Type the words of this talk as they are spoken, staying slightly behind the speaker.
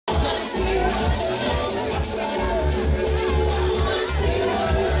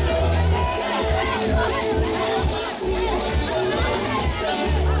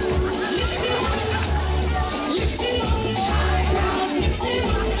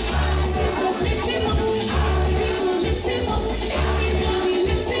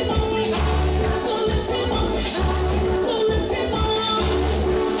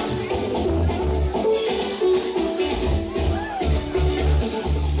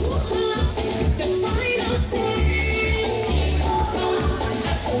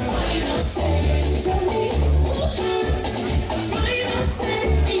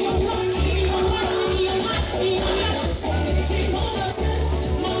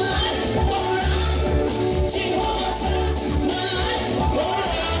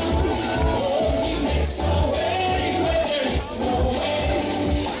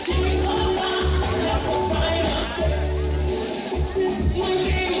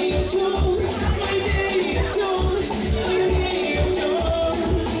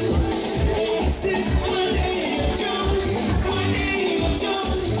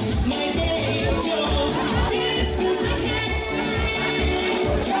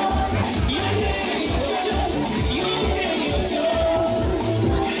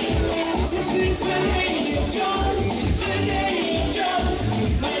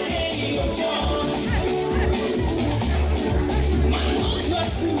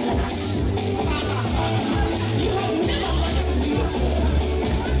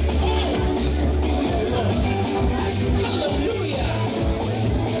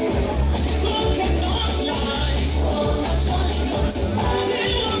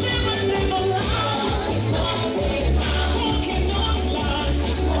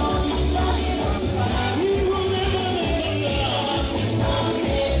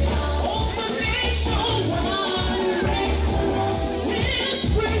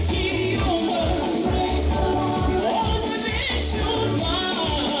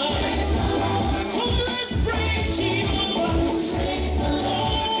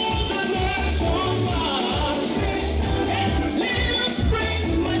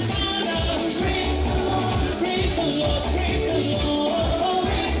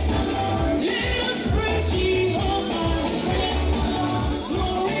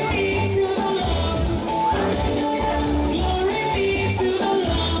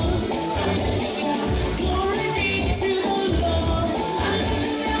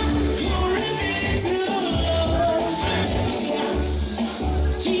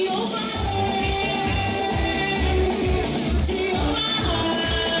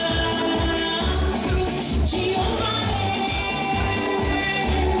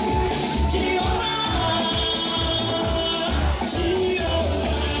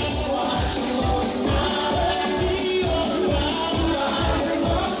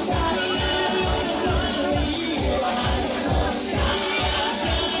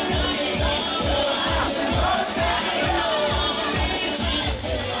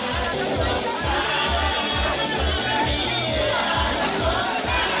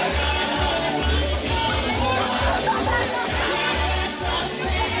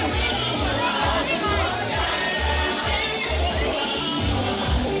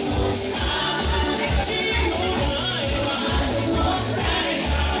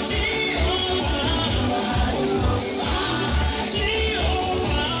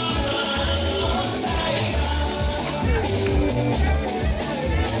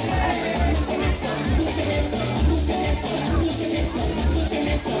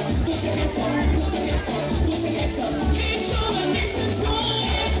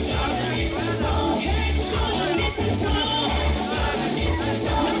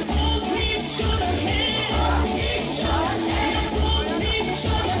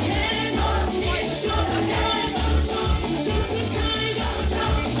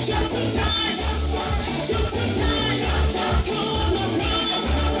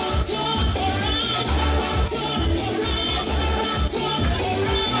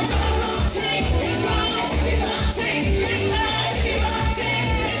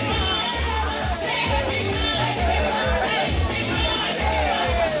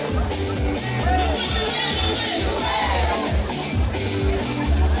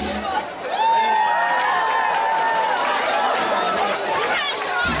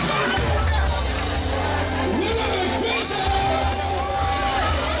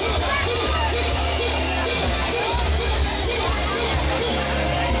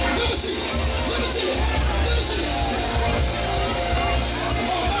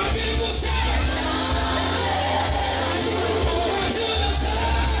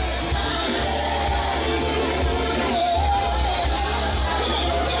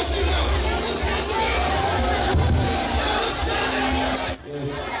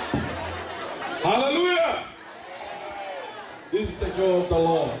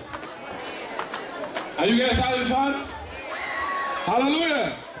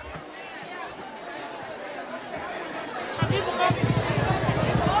Hallelujah.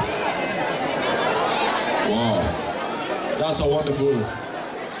 Wow. That's a wonderful.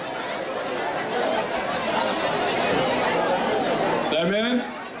 Amen.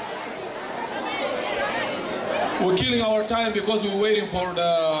 We're killing our time because we're waiting for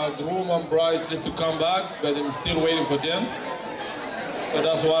the groom and bride just to come back, but I'm still waiting for them. So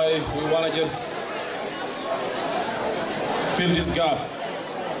that's why we want to just fill this gap.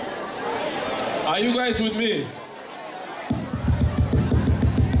 Are you guys with me?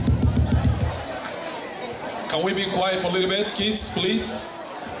 Can we be quiet for a little bit, kids, please?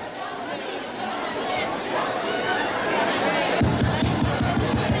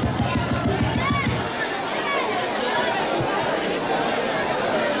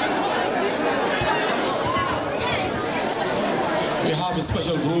 We have a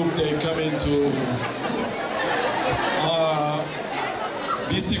special group. They come into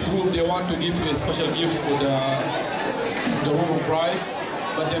BC group. They want to give a special gift for the groom and bride,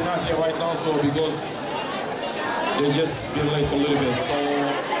 but they're not here right now. So because they just been late for a little bit. So,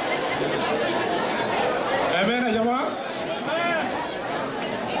 amen, Ajama.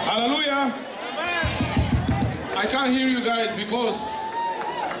 Hallelujah. I can't hear you guys because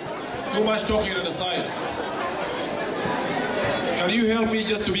too much talking on the side. Can you help me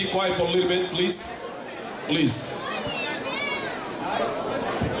just to be quiet for a little bit, please? Please.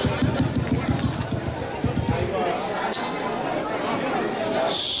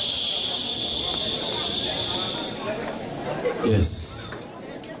 Yes.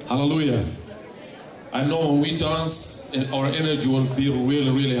 Hallelujah. I know when we dance, our energy will be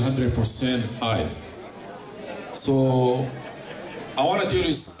really 100% high. So, I want to tell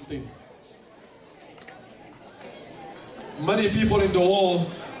you something. Many people in the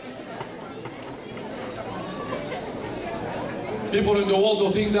world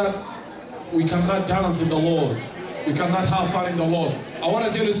don't think that we cannot dance in the Lord. We cannot have fun in the Lord. I want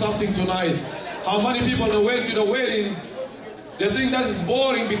to tell you something tonight. How many people on the way to the wedding, they think that is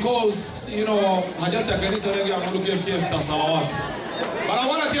boring because, you know, but I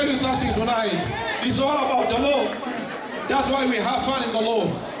want to tell you something tonight. It's all about the Lord. That's why we have fun in the Lord.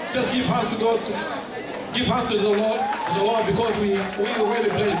 Just give hands to God. Give hands to the Lord, because we are really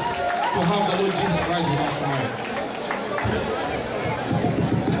blessed to have the Lord Jesus Christ with us tonight.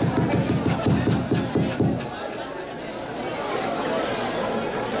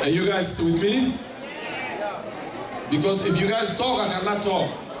 Are you guys with me? Because if you guys talk, I cannot talk.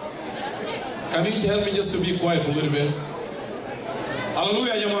 Can you help me just to be quiet for a little bit?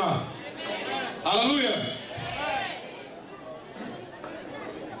 Hallelujah, Jama. Hallelujah.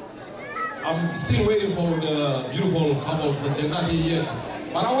 I'm still waiting for the beautiful couple, but they're not here yet.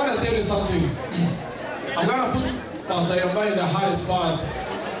 But I want to tell you something. I'm going to put Pastor Yamba in the hardest spot.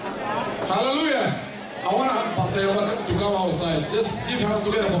 Hallelujah. I want Pastor Yamba to come outside. Just give hands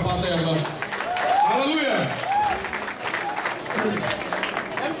together for Pastor Yamba. Hallelujah.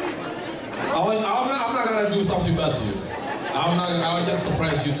 I'm not going to do something bad to you. I'll just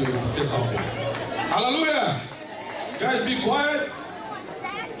surprise you to say something. Hallelujah. Guys, be quiet.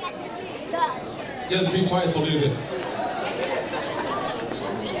 Just be quiet for a little bit.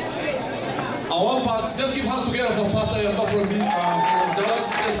 I want just give hands together for Pastor Yamba from Dallas,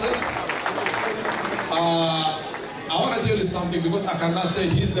 Texas. I want to tell you something because I cannot say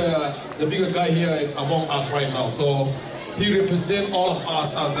he's the bigger guy here among us right now. So he represents all of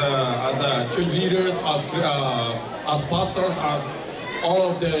us as church leaders, as pastors, as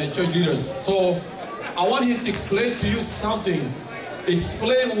all of the church leaders. So I want him to explain to you something.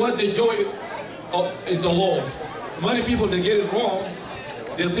 Explain what the joy in the Lord. Many people, they get it wrong.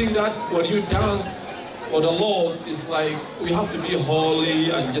 They think that when you dance for the Lord, it's like we have to be holy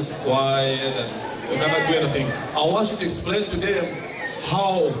and just quiet and we cannot do anything. I want you to explain to them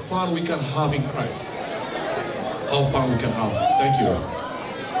how fun we can have in Christ. How fun we can have. Thank you.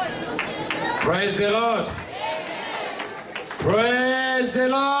 Praise the Lord. Praise the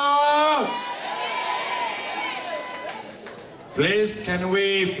Lord. Please, can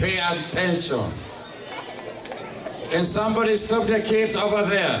we pay attention? Can somebody stop the kids over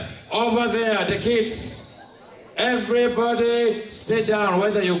there? Over there, the kids. Everybody sit down,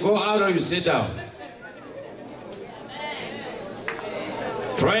 whether you go out or you sit down.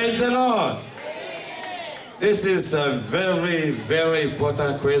 Praise the Lord. This is a very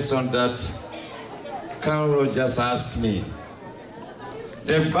important question that Carol just asked me.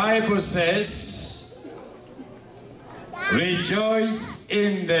 The Bible says, rejoice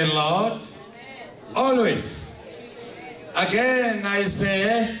in the Lord always. Again I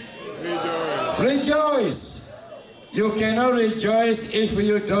say, rejoice. You cannot rejoice if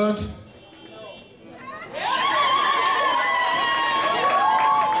you don't.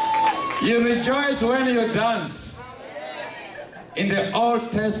 You rejoice when you dance. In the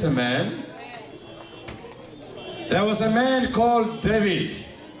Old Testament, there was a man called David.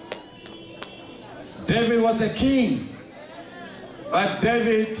 David was a king, but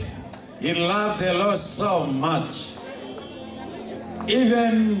David, he loved the Lord so much,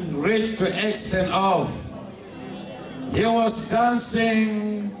 even reached to the extent of he was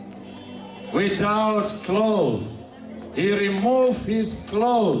dancing without clothes. He removed his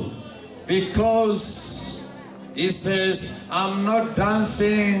clothes because he says, I'm not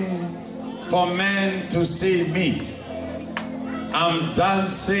dancing for men to see me. I'm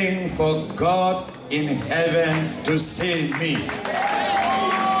dancing for God in heaven to see me.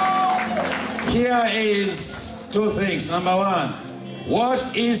 Here is two things. Number one,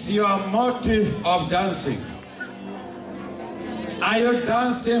 what is your motive of dancing? Are you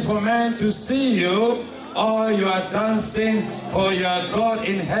dancing for men to see you, or you are dancing for your God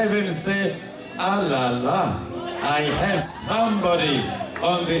in heaven to say, ah la la, I have somebody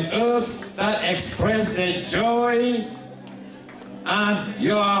on the earth that expressed the joy, and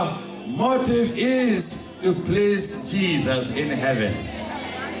your motive is to please Jesus in heaven.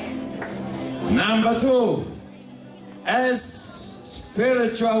 Number two, as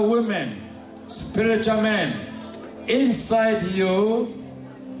spiritual women, spiritual men, inside you,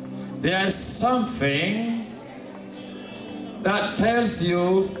 there is something that tells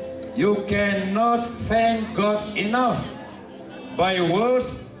you you cannot thank God enough. By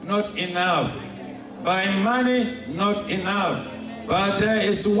words, not enough. By money, not enough. But there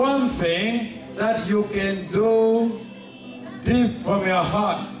is one thing that you can do deep from your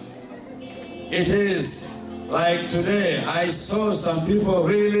heart. It is like today, I saw some people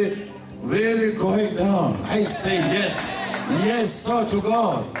really going down. I say yes, so to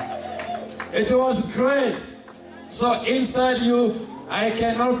God. It was great. So inside you, I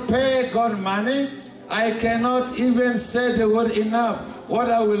cannot pay God money. I cannot even say the word enough. What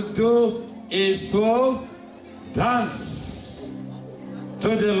I will do is to dance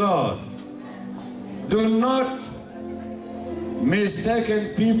to the Lord. Do not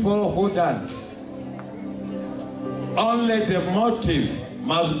mistake people who dance. Only the motive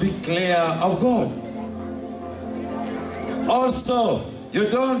must be clear of God. Also, you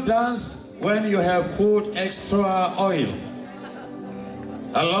don't dance when you have put extra oil.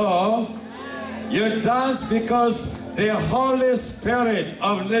 Hello? You dance because the Holy Spirit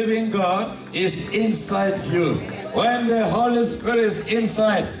of living God is inside you. When the Holy Spirit is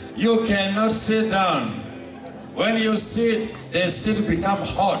inside, you cannot sit down. When you sit, the seat becomes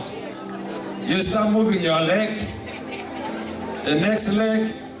hot. You start moving your leg, the next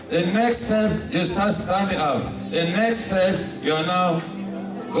leg, the next step, you start standing up. The next step, you are now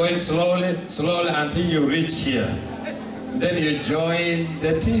going slowly until you reach here. Then you join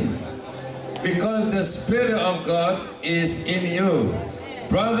the team. Because the Spirit of God is in you.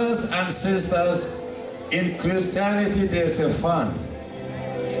 Brothers and sisters, in Christianity there's a fun.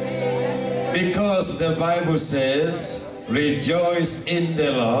 Because the Bible says, rejoice in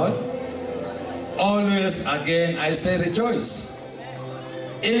the Lord. Always, again, I say rejoice.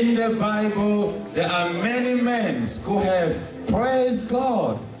 In the Bible, there are many men who have praised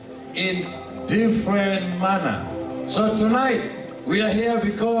God in different manner. So tonight, we are here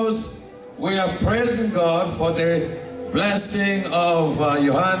because we are praising God for the blessing of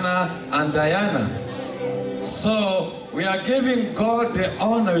Yohana and Diana. So we are giving God the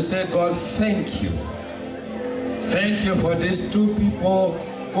honor. We say, God, thank you. Thank you for these two people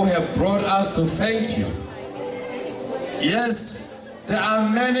who have brought us to thank you. Yes, there are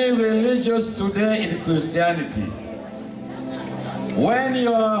many religions today in Christianity. When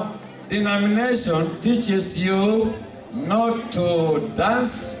your denomination teaches you not to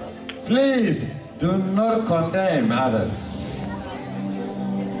dance, please do not condemn others.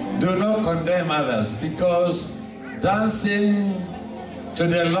 Do not condemn others, because dancing to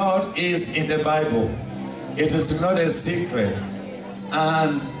the Lord is in the Bible. It is not a secret.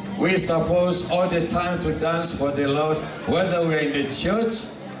 And we're supposed all the time to dance for the Lord, whether we're in the church,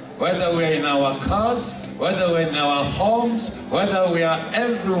 whether we're in our cars, whether we're in our homes, whether we are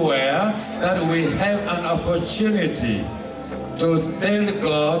everywhere, that we have an opportunity to tell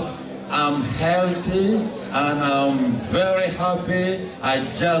God, I'm healthy and I'm very happy. I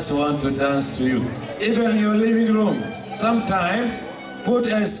just want to dance to you. Even in your living room, sometimes put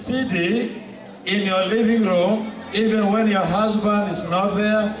a CD in your living room, even when your husband is not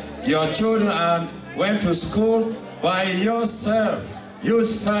there, your children went to school, by yourself. You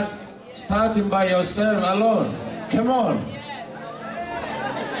starting by yourself alone. Come on.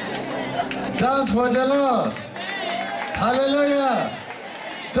 Dance for the Lord. Hallelujah.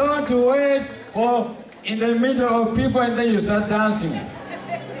 Don't wait for in the middle of people and then you start dancing.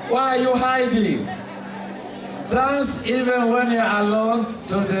 Why are you hiding? Dance even when you're alone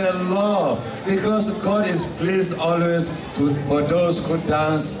to the Lord, because God is pleased always for those who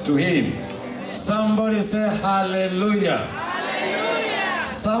dance to Him. Somebody say hallelujah. Hallelujah.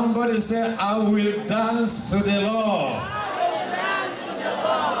 Somebody say, I will dance to the Lord.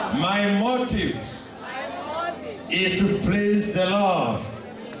 My motives is to please the Lord.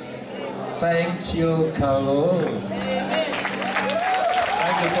 Thank you, Carlos.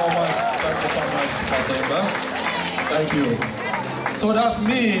 Thank you so much. Thank you so much, Pastor Imba. Thank you. So that's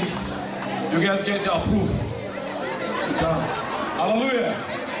me. You guys get the approve to dance. Hallelujah.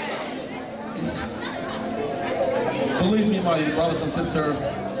 Believe me, my brothers and sisters,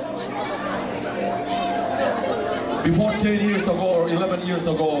 before 10 years ago or 11 years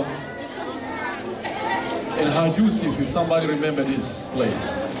ago, in Haj Yusuf, if somebody remember this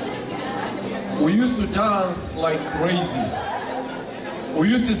place, we used to dance like crazy. We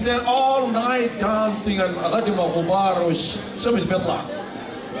used to stand all night dancing and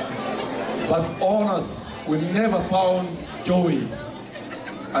but honest, we never found joy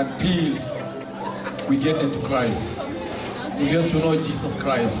until we get into Christ. We get to know Jesus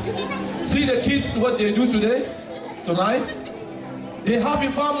Christ. See the kids, what they do tonight? They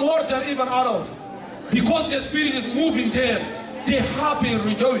have fun more than even adults. Because the Spirit is moving them, they're happy and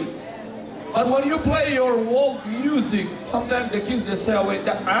rejoice. But when you play your world music, sometimes the kids, they stay away.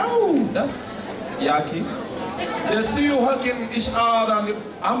 Ow, that's yucky. They see you hugging each other. And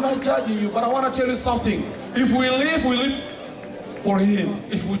I'm not judging you, but I want to tell you something. If we live for Him.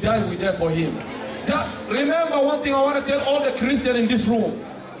 If we die for Him. Remember one thing I want to tell all the Christians in this room.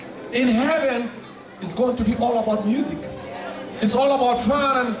 In heaven, it's going to be all about music. It's all about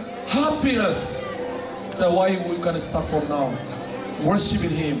fun and happiness. So why we can start from now? Worshiping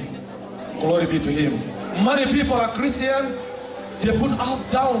Him. Glory be to Him. Many people are Christian. They put us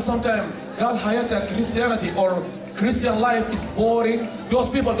down sometimes. God hired Christianity or Christian life is boring. Those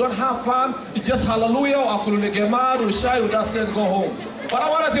people don't have fun. It's just hallelujah. That's it, go home. But I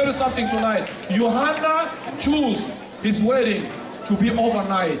want to tell you something tonight. Yohana chose his wedding to be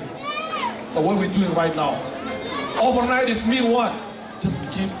overnight. But what we're doing right now. Overnight is mean what? Just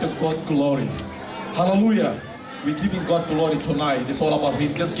give the God glory. Hallelujah. We're giving God glory tonight. It's all about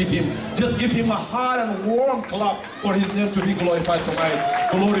Him. Just give Him a hard and warm clap for His name to be glorified tonight.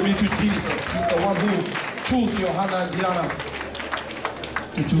 Glory be to Jesus. He's the one who chose Yohana and Diana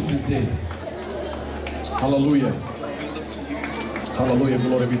to choose this day. Hallelujah. Hallelujah.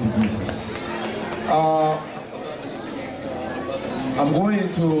 Glory be to Jesus. I'm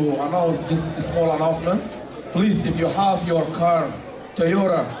going to announce just a small announcement. Please, if you have your car,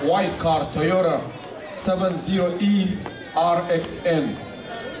 Toyota, white car, Toyota 70E RXN.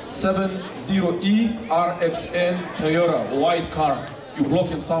 70E RXN Toyota, white car. You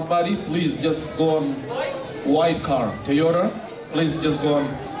blocking somebody, please just go on white car, Toyota. Please just go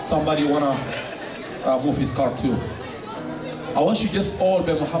on, somebody wanna move his car too. I want you just all,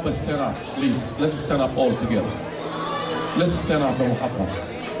 be Muhammad, stand up, please. Let's stand up all together. Let's stand up, be Muhammad.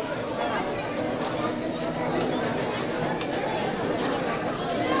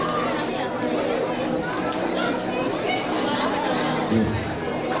 Yes.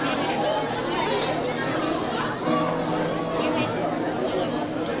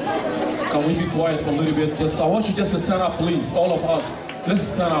 Can we be quiet for a little bit? I want you just to stand up, please. All of us. Let's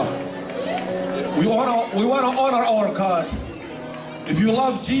stand up. We want to honor our God. If you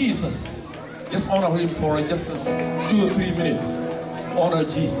love Jesus, just honor Him for just 2 or 3 minutes. Honor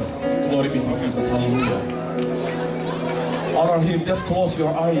Jesus. Glory be to Jesus. Hallelujah. Honor Him. Just close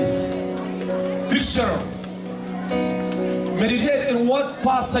your eyes. Picture. Meditate in what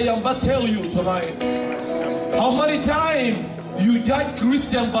Pastor Yamba tell you tonight. How many times you judge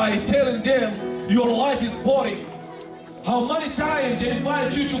Christian by telling them your life is boring? How many times they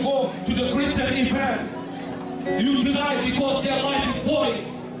invite you to go to the Christian event? You deny because their life is boring.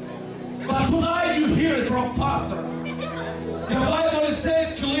 But tonight you hear it from Pastor. The Bible is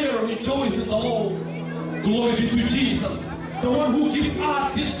saying clear, rejoice in the Lord. Glory be to Jesus. The one who gives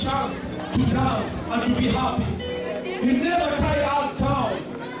us this chance to dance and to be happy. He never tie us down.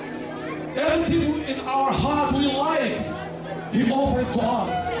 Everything in our heart we like, He offered to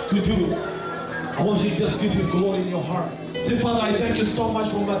us to do. I want you to just give Him glory in your heart. Say, Father, I thank you so much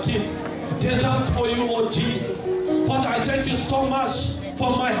for my kids. They dance for you, Lord Jesus. Father, I thank you so much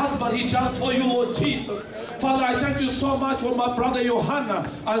for my husband. He danced for you, Lord Jesus. Father, I thank you so much for my brother Yohana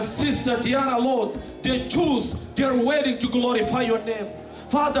and sister Diana, Lord. They choose their wedding to glorify your name.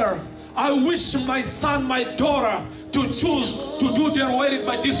 Father, I wish my son, my daughter to choose to do their wedding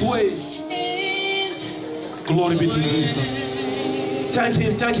by this way. Glory be to Jesus. Thank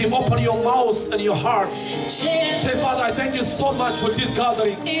him, thank him. Open your mouth and your heart. Say, Father, I thank you so much for this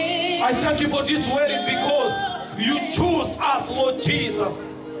gathering. I thank you for this wedding because you choose us, Lord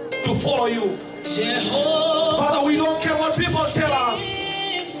Jesus, to follow you. Father, we don't care what people tell us.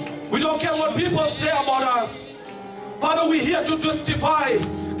 We don't care what people say about us. Father, we're here to testify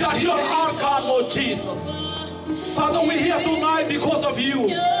that you are our God, Lord Jesus. Father, we're here tonight because of you.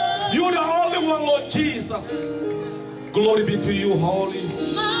 You're the only one, Lord Jesus. Glory be to you, Holy.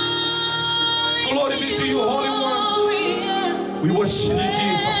 Glory be to you, Holy One. We worship you,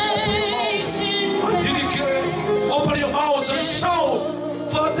 Jesus. Open your mouth and dedicate. Open your mouth and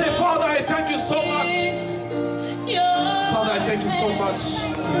shout. Father, say, Father, I thank you so much. Father, I thank you so much.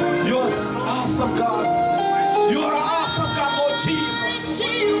 You're awesome, God. You are an awesome God, Lord Jesus.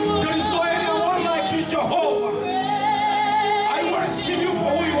 There is no anyone like you, Jehovah. I worship you for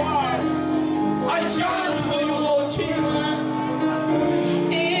who you are. I chant for you, Lord Jesus.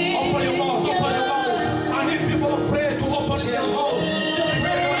 Open your mouth, open your mouth. I need people of prayer to open their mouth. Just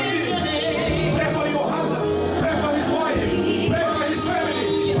pray for me. Pray for Yohana. Pray for his wife. Pray for his family.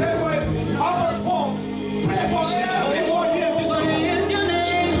 Pray for our phone. Pray for everyone here in this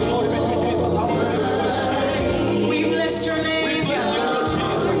room. Glory be to Jesus. We bless your name. We bless you, Lord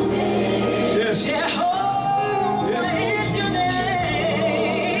Jesus. Yes. Jehovah Yes, Lord. is your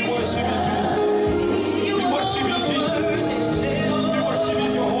name. We worship you, Jesus. You We worship you, Jesus. We worship you,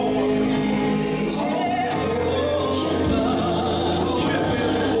 Jehovah. Hallelujah to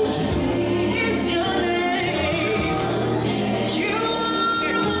your name, Lord Jesus. is your name. You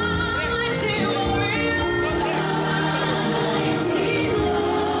are mighty warrior. Mighty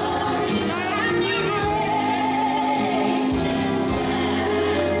Lord, and you're great.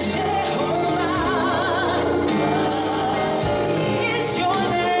 Jehovah is your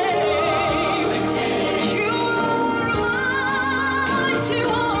name. You are mighty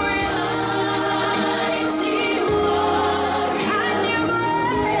warrior. Mighty Lord, and you're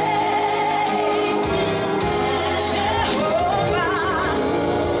great. Jehovah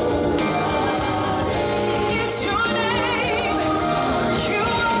is your name. You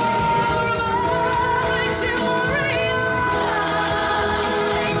are mighty warrior.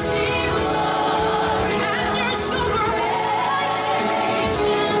 Mighty Lord, and you're so great.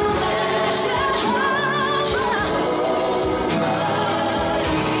 Jehovah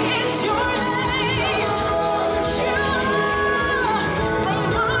is your name. You are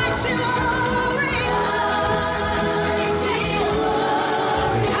mighty warrior. Mighty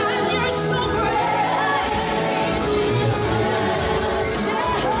Lord, and you're so great.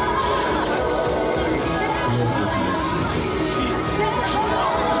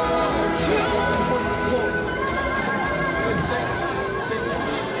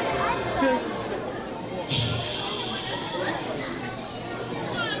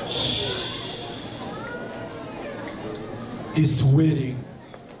 This wedding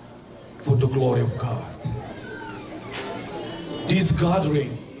for the glory of God. This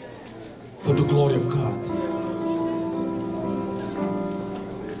gathering for the glory of God.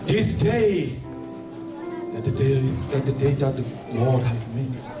 This day, that the day that the Lord has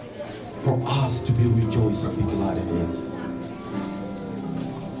made for us to be rejoiced and be glad in it.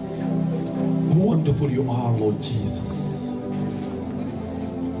 Wonderful you are, Lord Jesus.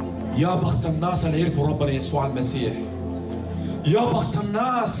 يا بخت الناس اللي عرفوا ربنا يسوع المسيح. يا بخت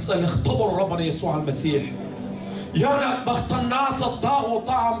الناس اللي اختبروا ربنا يسوع المسيح. يا بخت الناس اللي ضاغوا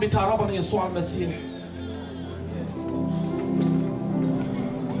طعم بتاع ربنا يسوع المسيح.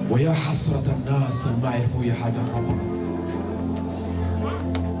 ويا حسرة الناس اللي ما عرفوا أي حاجة عن ربنا.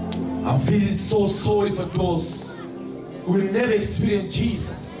 I'm feeling so sorry for those who will never experience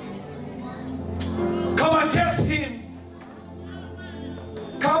Jesus. Come and test him.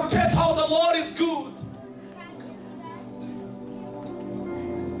 Come test how the Lord is good.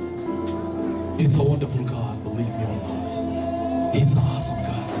 He's a wonderful God, believe me or not. He's an awesome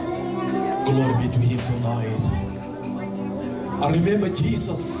God. Glory be to him tonight. I remember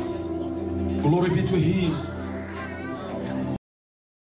Jesus. Glory be to him.